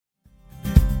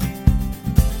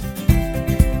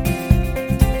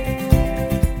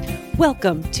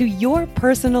Welcome to Your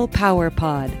Personal Power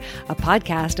Pod, a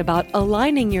podcast about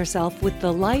aligning yourself with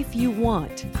the life you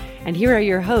want. And here are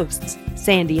your hosts,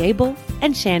 Sandy Abel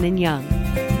and Shannon Young.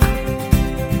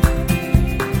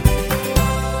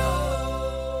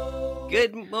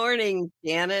 Good morning,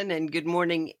 Shannon, and good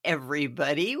morning,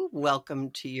 everybody. Welcome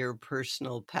to Your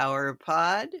Personal Power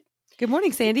Pod. Good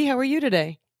morning, Sandy. How are you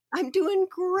today? I'm doing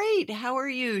great. How are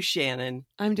you, Shannon?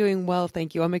 I'm doing well,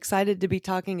 thank you. I'm excited to be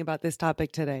talking about this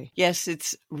topic today. Yes,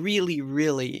 it's really,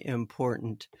 really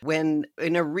important. When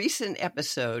in a recent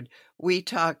episode, we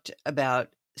talked about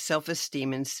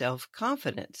self-esteem and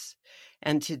self-confidence.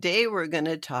 And today we're going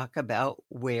to talk about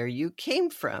where you came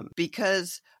from,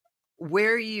 because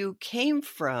where you came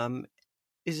from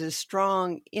is a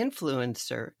strong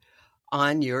influencer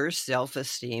on your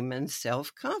self-esteem and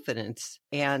self-confidence.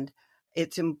 And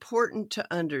it's important to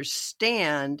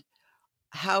understand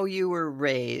how you were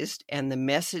raised and the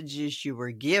messages you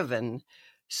were given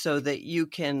so that you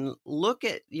can look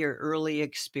at your early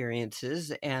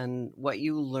experiences and what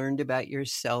you learned about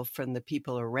yourself from the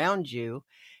people around you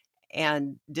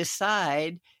and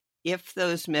decide if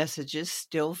those messages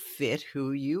still fit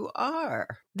who you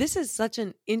are. This is such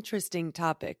an interesting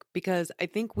topic because I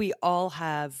think we all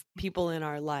have people in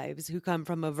our lives who come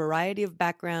from a variety of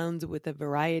backgrounds with a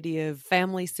variety of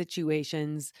family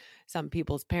situations. Some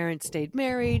people's parents stayed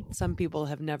married. Some people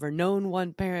have never known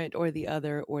one parent or the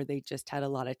other, or they just had a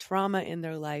lot of trauma in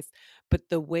their life. But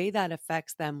the way that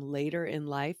affects them later in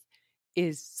life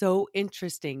is so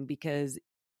interesting because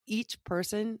each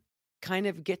person kind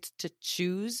of gets to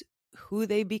choose who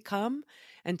they become.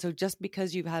 And so just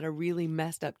because you've had a really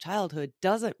messed up childhood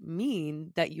doesn't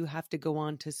mean that you have to go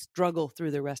on to struggle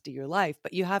through the rest of your life,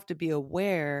 but you have to be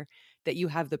aware that you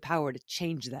have the power to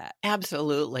change that.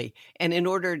 Absolutely. And in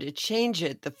order to change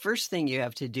it, the first thing you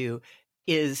have to do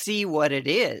is see what it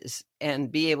is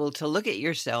and be able to look at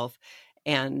yourself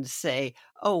and say,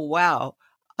 oh, wow,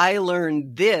 I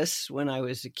learned this when I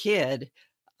was a kid.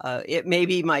 It may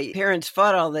be my parents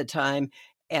fought all the time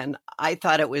and I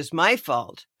thought it was my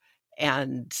fault.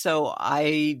 And so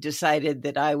I decided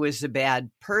that I was a bad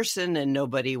person and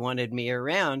nobody wanted me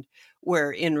around,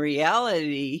 where in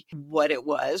reality, what it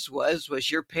was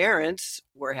your parents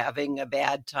were having a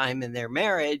bad time in their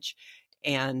marriage.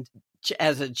 And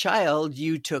as a child,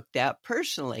 you took that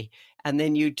personally. And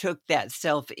then you took that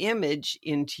self-image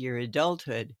into your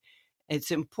adulthood.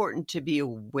 It's important to be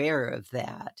aware of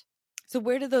that. So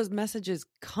where do those messages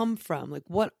come from? Like,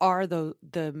 what are the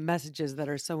messages that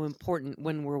are so important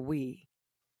when we're we?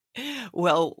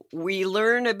 Well, we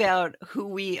learn about who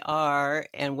we are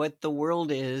and what the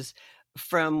world is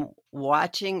from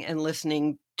watching and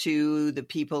listening to the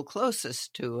people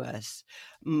closest to us.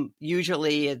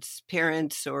 Usually it's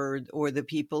parents or the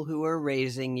people who are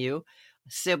raising you,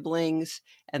 siblings,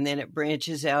 and then it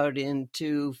branches out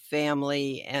into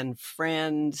family and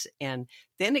friends, and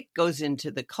then it goes into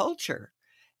the culture.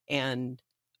 And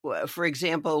for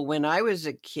example, when I was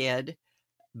a kid,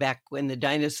 back when the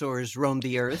dinosaurs roamed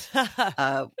the earth,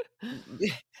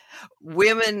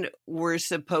 women were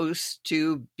supposed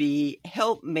to be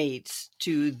helpmates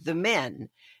to the men,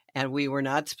 and we were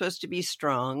not supposed to be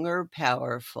strong or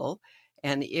powerful.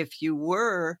 And if you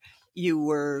were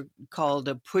called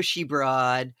a pushy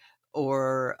broad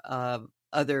or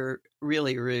other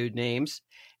really rude names.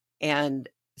 And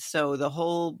so the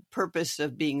whole purpose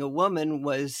of being a woman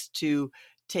was to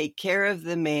take care of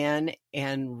the man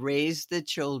and raise the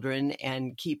children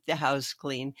and keep the house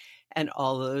clean and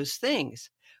all those things.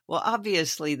 Well,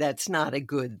 obviously, that's not a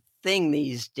good thing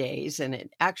these days, and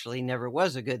it actually never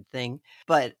was a good thing.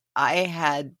 But I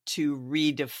had to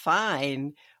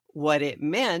redefine what it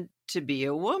meant to be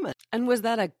a woman. And was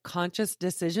that a conscious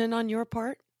decision on your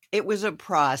part? It was a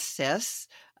process.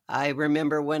 I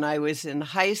remember when I was in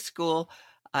high school,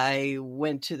 I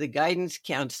went to the guidance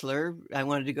counselor. I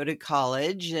wanted to go to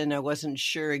college and I wasn't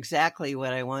sure exactly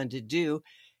what I wanted to do.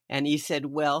 And he said,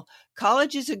 well,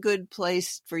 college is a good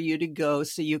place for you to go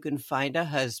so you can find a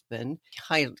husband.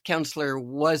 Counselor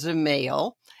was a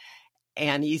male.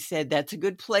 And he said, that's a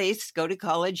good place. Go to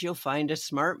college. You'll find a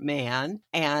smart man.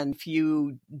 And if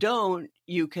you don't,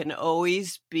 you can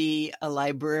always be a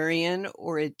librarian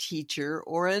or a teacher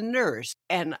or a nurse.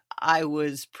 And I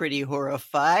was pretty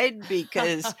horrified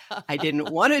because I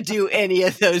didn't want to do any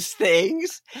of those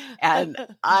things. And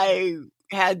I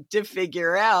had to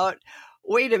figure out,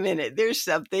 wait a minute, there's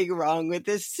something wrong with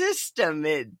the system.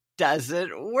 It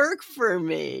doesn't work for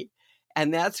me.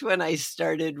 And that's when I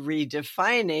started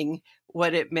redefining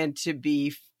what it meant to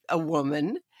be a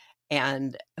woman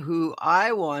and who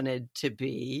I wanted to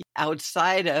be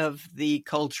outside of the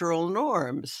cultural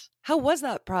norms. How was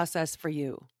that process for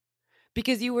you?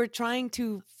 Because you were trying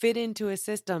to fit into a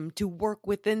system, to work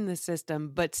within the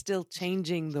system, but still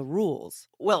changing the rules.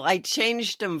 Well, I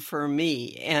changed them for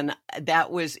me, and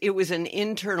it was an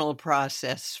internal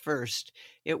process first.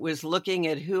 It was looking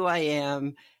at who I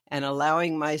am and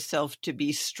allowing myself to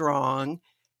be strong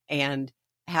and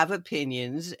have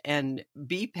opinions and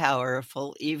be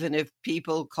powerful, even if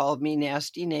people called me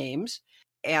nasty names.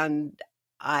 And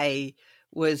I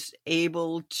was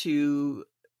able to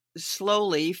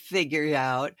slowly figure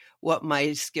out what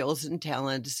my skills and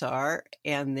talents are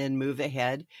and then move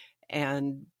ahead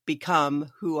and become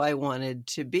who I wanted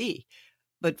to be.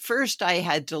 But first, I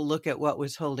had to look at what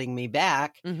was holding me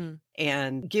back Mm-hmm.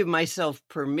 and give myself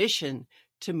permission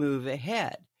to move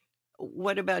ahead.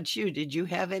 What about you? Did you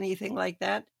have anything like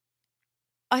that?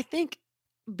 I think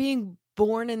being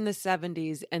born in the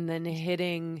 70s and then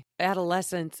hitting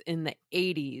adolescence in the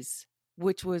 80s,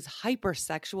 which was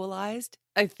hypersexualized.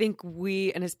 I think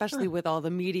and especially with all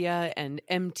the media and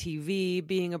MTV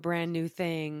being a brand new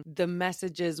thing, the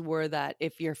messages were that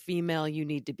if you're female, you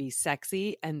need to be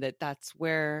sexy and that's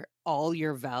where all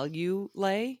your value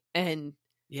lay. And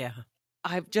Yeah.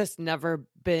 I've just never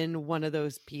been one of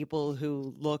those people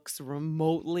who looks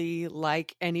remotely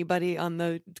like anybody on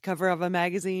the cover of a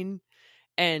magazine.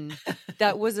 And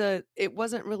it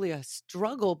wasn't really a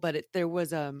struggle, but there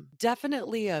was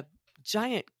definitely a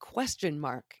giant question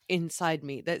mark inside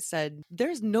me that said,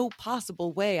 there's no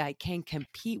possible way I can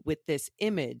compete with this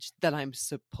image that I'm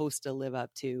supposed to live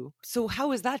up to. So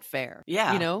how is that fair?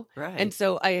 Yeah. You know? Right. And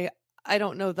so I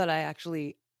don't know that I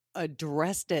actually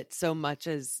addressed it so much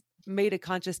as made a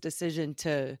conscious decision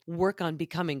to work on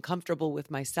becoming comfortable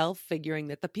with myself, figuring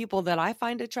that the people that I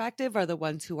find attractive are the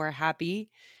ones who are happy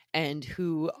and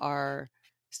who are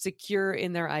secure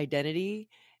in their identity.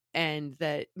 And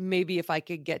that maybe if I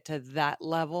could get to that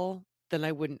level, then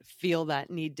I wouldn't feel that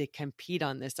need to compete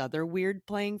on this other weird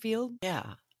playing field.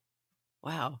 Yeah.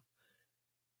 Wow.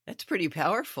 That's pretty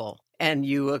powerful. And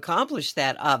you accomplished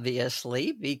that,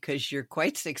 obviously, because you're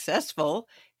quite successful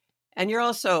and you're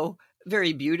also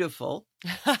very beautiful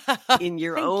in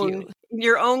your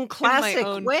own classic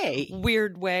way.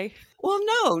 Weird way. Well,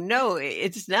 no,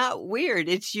 it's not weird.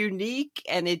 It's unique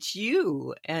and it's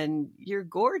you and you're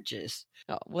gorgeous.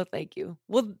 Oh, well, thank you.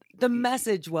 Well, the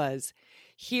message was,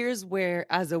 here's where,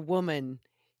 as a woman,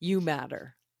 you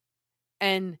matter.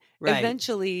 And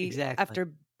eventually, exactly.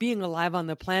 after being alive on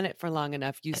the planet for long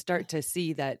enough, you start to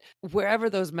see that wherever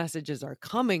those messages are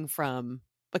coming from,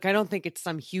 like, I don't think it's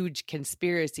some huge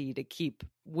conspiracy to keep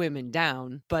women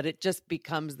down, but it just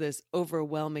becomes this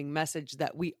overwhelming message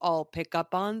that we all pick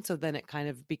up on. So then it kind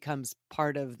of becomes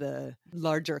part of the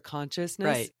larger consciousness.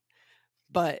 Right.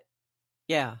 But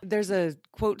yeah, there's a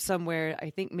quote somewhere,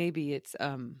 I think maybe it's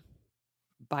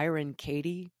Byron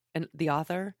Katie, and the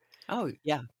author. Oh,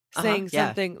 yeah. Saying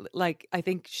something like, I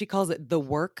think she calls it the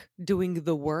work, doing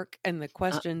the work. And the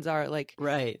questions are like,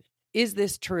 right. Is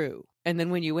this true? And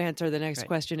then when you answer, the next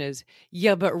question is,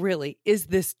 yeah, but really, is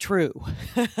this true?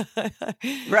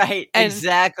 Right,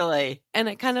 exactly. And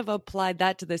I kind of applied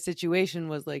that to the situation,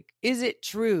 was like, is it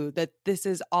true that this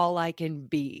is all I can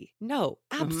be? No,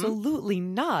 absolutely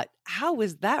not. How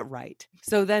is that right?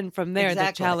 So then from there,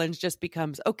 the challenge just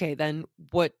becomes, okay, then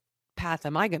what path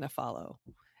am I going to follow?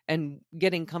 And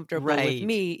getting comfortable with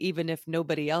me, even if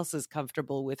nobody else is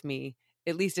comfortable with me,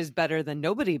 at least is better than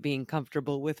nobody being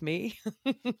comfortable with me.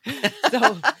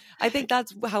 So I think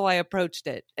that's how I approached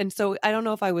it. And so I don't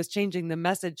know if I was changing the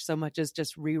message so much as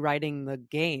just rewriting the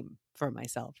game for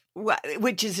myself.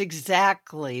 Which is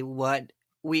exactly what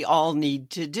we all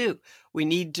need to do. We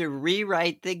need to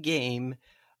rewrite the game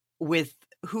with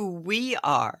who we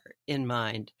are in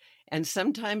mind. And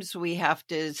sometimes we have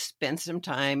to spend some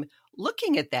time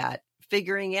looking at that,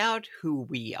 figuring out who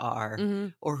we are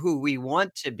or who we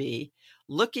want to be,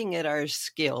 looking at our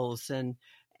skills and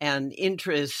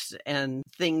interests and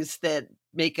things that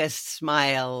make us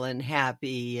smile and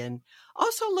happy, and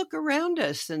also look around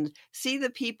us and see the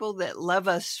people that love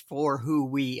us for who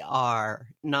we are,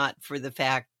 not for the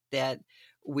fact that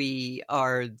we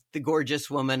are the gorgeous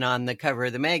woman on the cover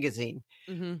of the magazine.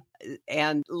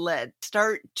 And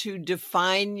start to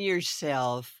define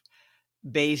yourself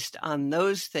based on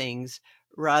those things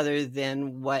rather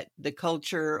than what the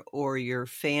culture or your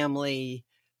family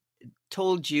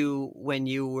told you when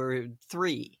you were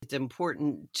 3. It's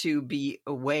important to be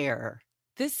aware.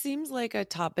 This seems like a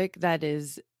topic that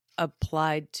is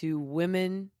applied to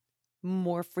women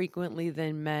more frequently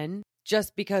than men,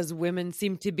 just because women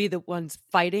seem to be the ones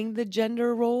fighting the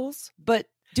gender roles. But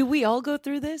do we all go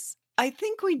through this? I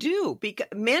think we do, because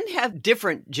men have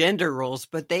different gender roles,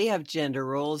 but they have gender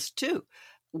roles too.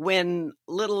 when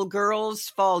little girls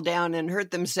fall down and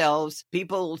hurt themselves,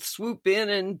 people swoop in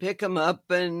and pick them up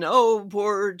and, oh,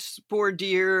 poor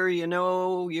dear,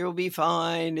 you'll be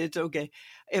fine. It's okay.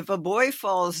 If a boy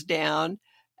falls down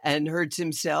and hurts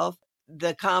himself,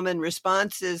 the common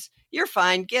response is, you're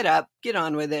fine, get up, get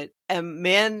on with it.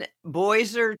 And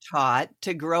boys are taught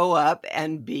to grow up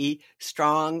and be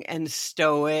strong and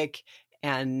stoic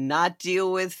and not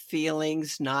deal with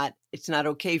feelings. It's not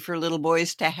okay for little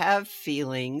boys to have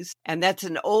feelings. And that's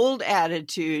an old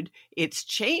attitude. It's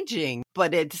changing,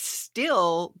 but it's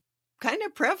still kind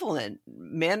of prevalent.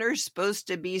 Men are supposed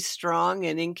to be strong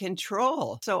and in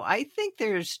control. So I think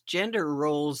there's gender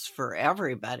roles for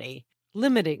everybody.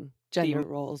 Limiting gender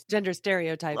roles, gender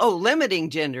stereotypes. Oh, limiting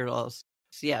gender roles.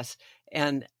 Yes.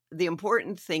 And the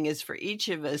important thing is for each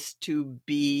of us to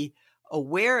be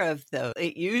aware of those.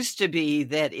 It used to be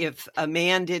that if a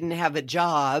man didn't have a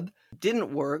job,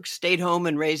 didn't work, stayed home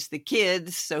and raised the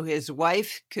kids so his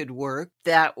wife could work,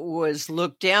 that was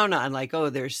looked down on, like, oh,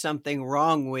 there's something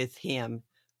wrong with him.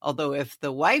 Although if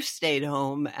the wife stayed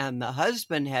home and the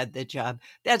husband had the job,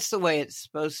 that's the way it's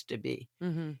supposed to be.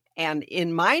 Mm-hmm. And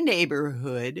in my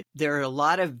neighborhood, there are a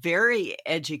lot of very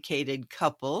educated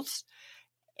couples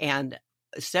and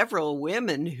several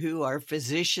women who are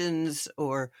physicians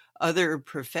or other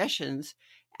professions,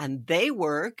 and they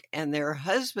work and their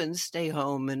husbands stay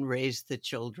home and raise the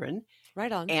children.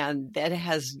 Right on. And that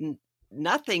has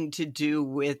nothing to do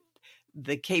with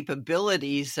the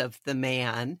capabilities of the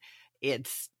man.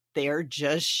 They're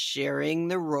just sharing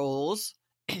the roles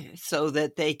so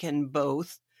that they can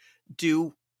both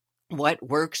do what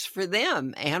works for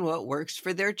them and what works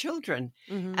for their children.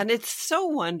 Mm-hmm. And it's so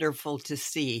wonderful to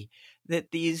see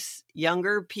that these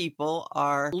younger people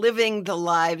are living the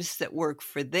lives that work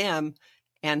for them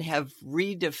and have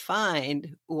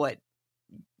redefined what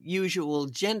usual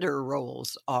gender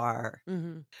roles are.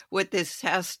 Mm-hmm. What this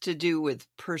has to do with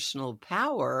personal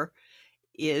power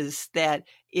is that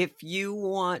if you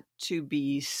want to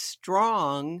be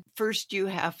strong, first you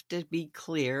have to be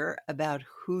clear about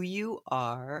who you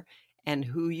are and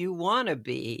who you want to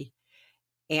be.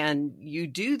 And you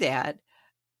do that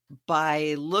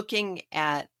by looking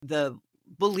at the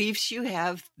beliefs you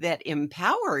have that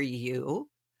empower you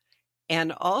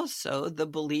and also the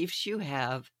beliefs you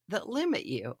have that limit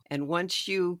you. And once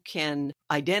you can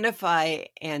identify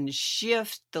and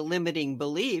shift the limiting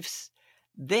beliefs,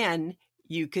 then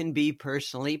you can be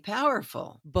personally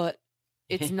powerful. But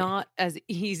it's not as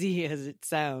easy as it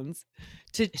sounds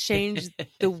to change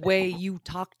the way you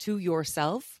talk to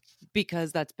yourself,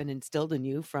 because that's been instilled in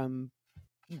you from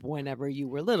whenever you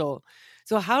were little.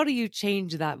 So how do you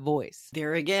change that voice?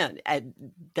 There again,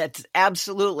 that's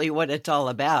absolutely what it's all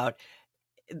about.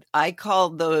 I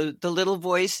call the little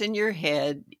voice in your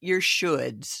head your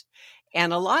shoulds.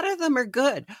 And a lot of them are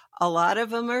good. A lot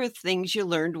of them are things you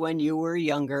learned when you were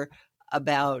younger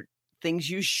about things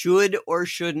you should or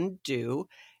shouldn't do.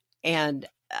 And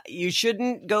you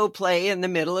shouldn't go play in the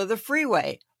middle of the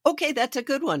freeway. Okay, that's a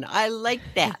good one. I like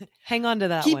that. Hang on to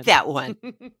that Keep one. that one.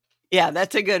 Yeah,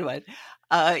 that's a good one.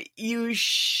 You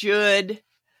should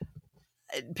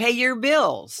pay your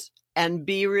bills and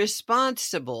be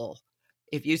responsible.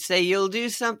 If you say you'll do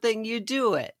something, you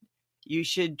do it. You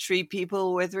should treat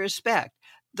people with respect.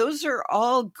 Those are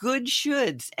all good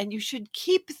shoulds, and you should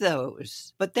keep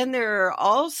those. But then there are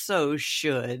also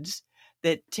shoulds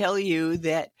that tell you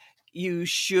that you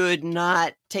should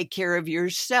not take care of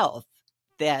yourself,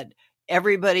 that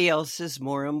everybody else is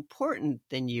more important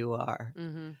than you are.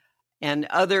 Mm-hmm. And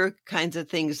other kinds of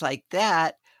things like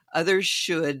that, other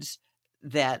shoulds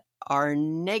that are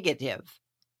negative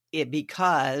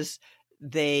because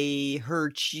they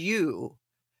hurt you.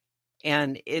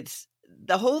 And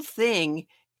the whole thing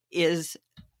is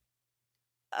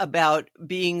about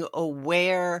being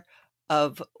aware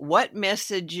of what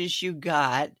messages you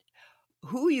got,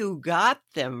 who you got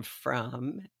them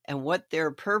from, and what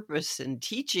their purpose in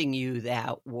teaching you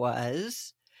that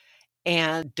was.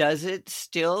 And does it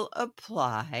still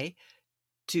apply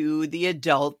to the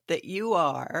adult that you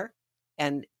are?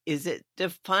 And is it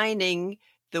defining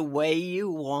the way you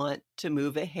want to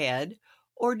move ahead?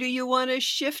 Or do you want to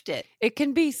shift it? It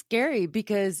can be scary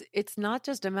because it's not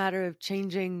just a matter of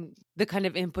changing the kind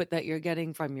of input that you're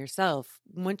getting from yourself.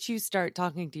 Once you start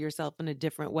talking to yourself in a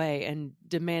different way and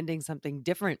demanding something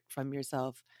different from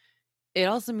yourself, it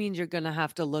also means you're going to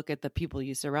have to look at the people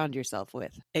you surround yourself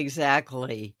with.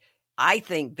 Exactly. I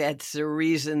think that's the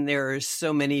reason there are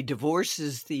so many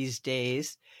divorces these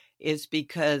days, is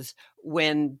because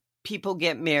when people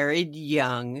get married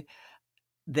young,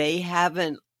 they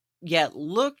haven't yet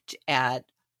looked at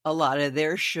a lot of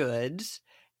their shoulds,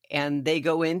 and they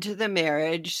go into the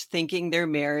marriage thinking they're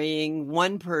marrying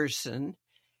one person.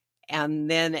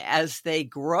 And then as they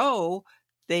grow,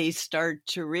 they start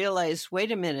to realize,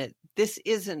 wait a minute, this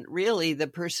isn't really the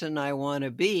person I want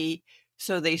to be.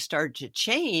 So they start to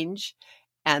change.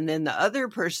 And then the other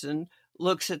person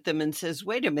looks at them and says,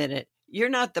 wait a minute, you're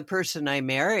not the person I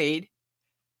married,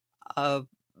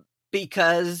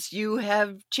 because you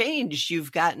have changed.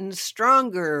 You've gotten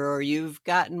stronger, or you've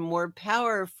gotten more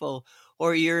powerful,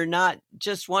 or you're not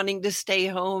just wanting to stay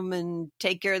home and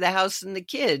take care of the house and the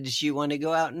kids. You want to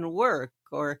go out and work,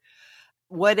 or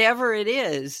whatever it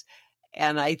is.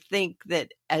 And I think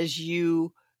that as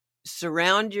you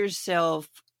surround yourself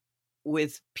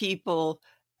with people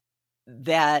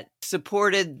that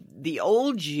supported the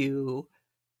old you,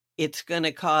 it's going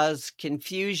to cause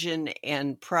confusion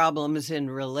and problems in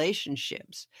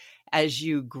relationships. As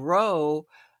you grow,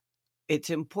 it's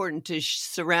important to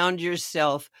surround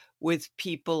yourself with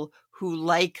people who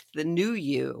like the new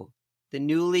you, the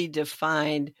newly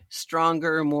defined,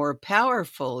 stronger, more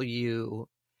powerful you,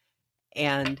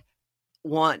 and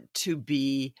want to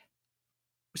be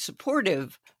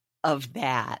supportive of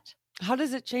that. How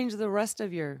does it change the rest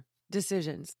of your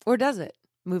decisions? Or does it,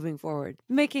 moving forward?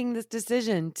 Making this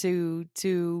decision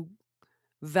to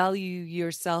value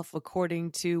yourself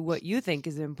according to what you think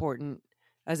is important,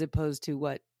 as opposed to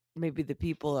what maybe the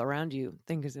people around you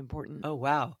think is important. Oh,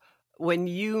 wow. When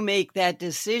you make that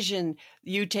decision,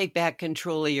 you take back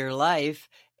control of your life,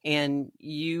 and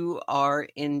you are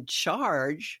in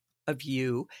charge of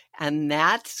you. And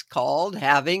that's called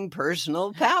having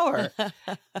personal power,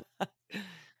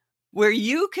 where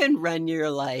you can run your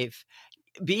life,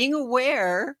 being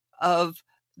aware of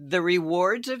the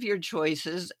rewards of your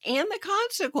choices and the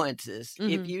consequences.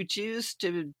 Mhm. If you choose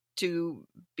to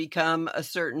become a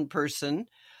certain person,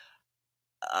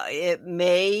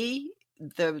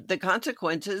 the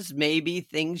consequences may be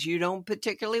things you don't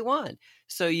particularly want.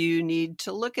 So you need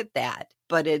to look at that.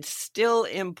 But it's still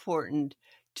important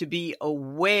to be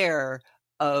aware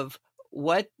of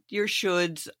what your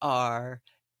shoulds are,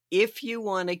 if you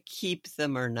want to keep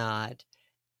them or not,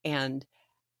 and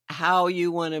how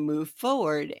you want to move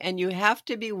forward. And you have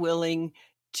to be willing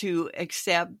to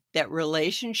accept that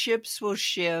relationships will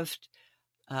shift,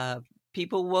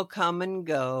 people will come and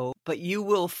go, but you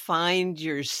will find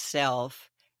yourself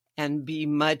and be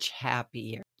much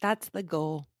happier. That's the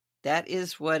goal. That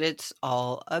is what it's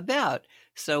all about.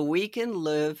 So we can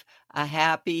live a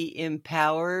happy,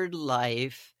 empowered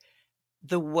life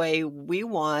the way we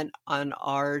want on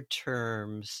our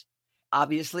terms.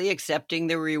 Obviously, accepting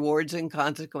the rewards and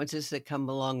consequences that come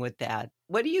along with that.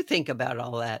 What do you think about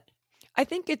all that? I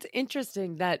think it's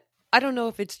interesting that, I don't know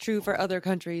if it's true for other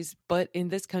countries, but in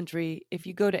this country, if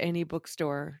you go to any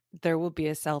bookstore, there will be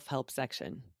a self-help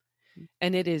section.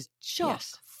 And it is chock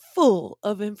full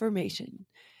of information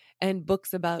and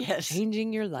books about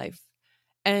changing your life.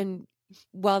 And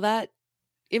while that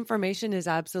information is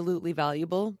absolutely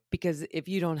valuable, because if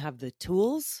you don't have the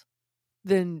tools,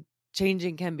 then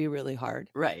changing can be really hard.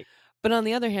 Right. But on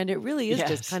the other hand, it really is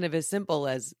just kind of as simple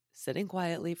as sitting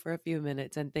quietly for a few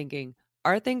minutes and thinking,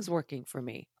 are things working for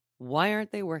me? Why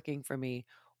aren't they working for me?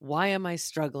 Why am I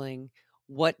struggling?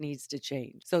 What needs to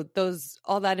change? So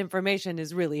all that information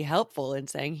is really helpful in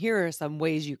saying, here are some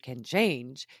ways you can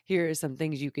change. Here are some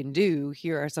things you can do.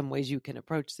 Here are some ways you can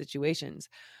approach situations.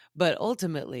 But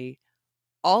ultimately,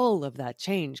 all of that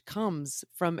change comes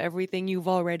from everything you've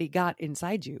already got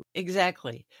inside you.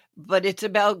 Exactly. But it's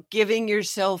about giving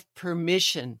yourself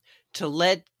permission to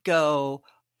let go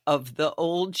of the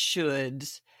old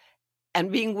shoulds and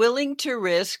being willing to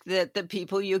risk that the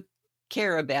people you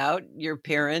care about, your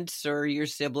parents or your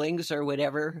siblings or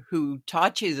whatever, who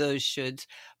taught you those shoulds,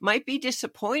 might be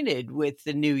disappointed with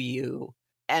the new you,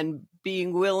 and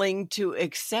being willing to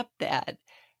accept that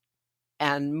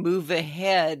and move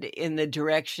ahead in the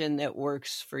direction that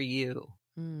works for you.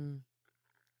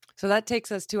 So that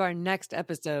takes us to our next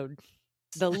episode,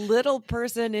 the little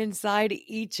person inside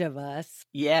each of us.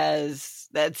 Yes,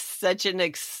 that's such an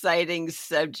exciting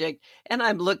subject, and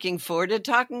I'm looking forward to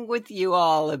talking with you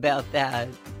all about that.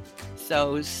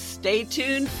 So stay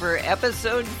tuned for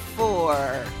episode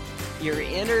 4, Your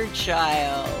Inner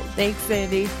Child. Thanks,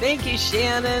 Sandy. Thank you,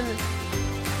 Shannon.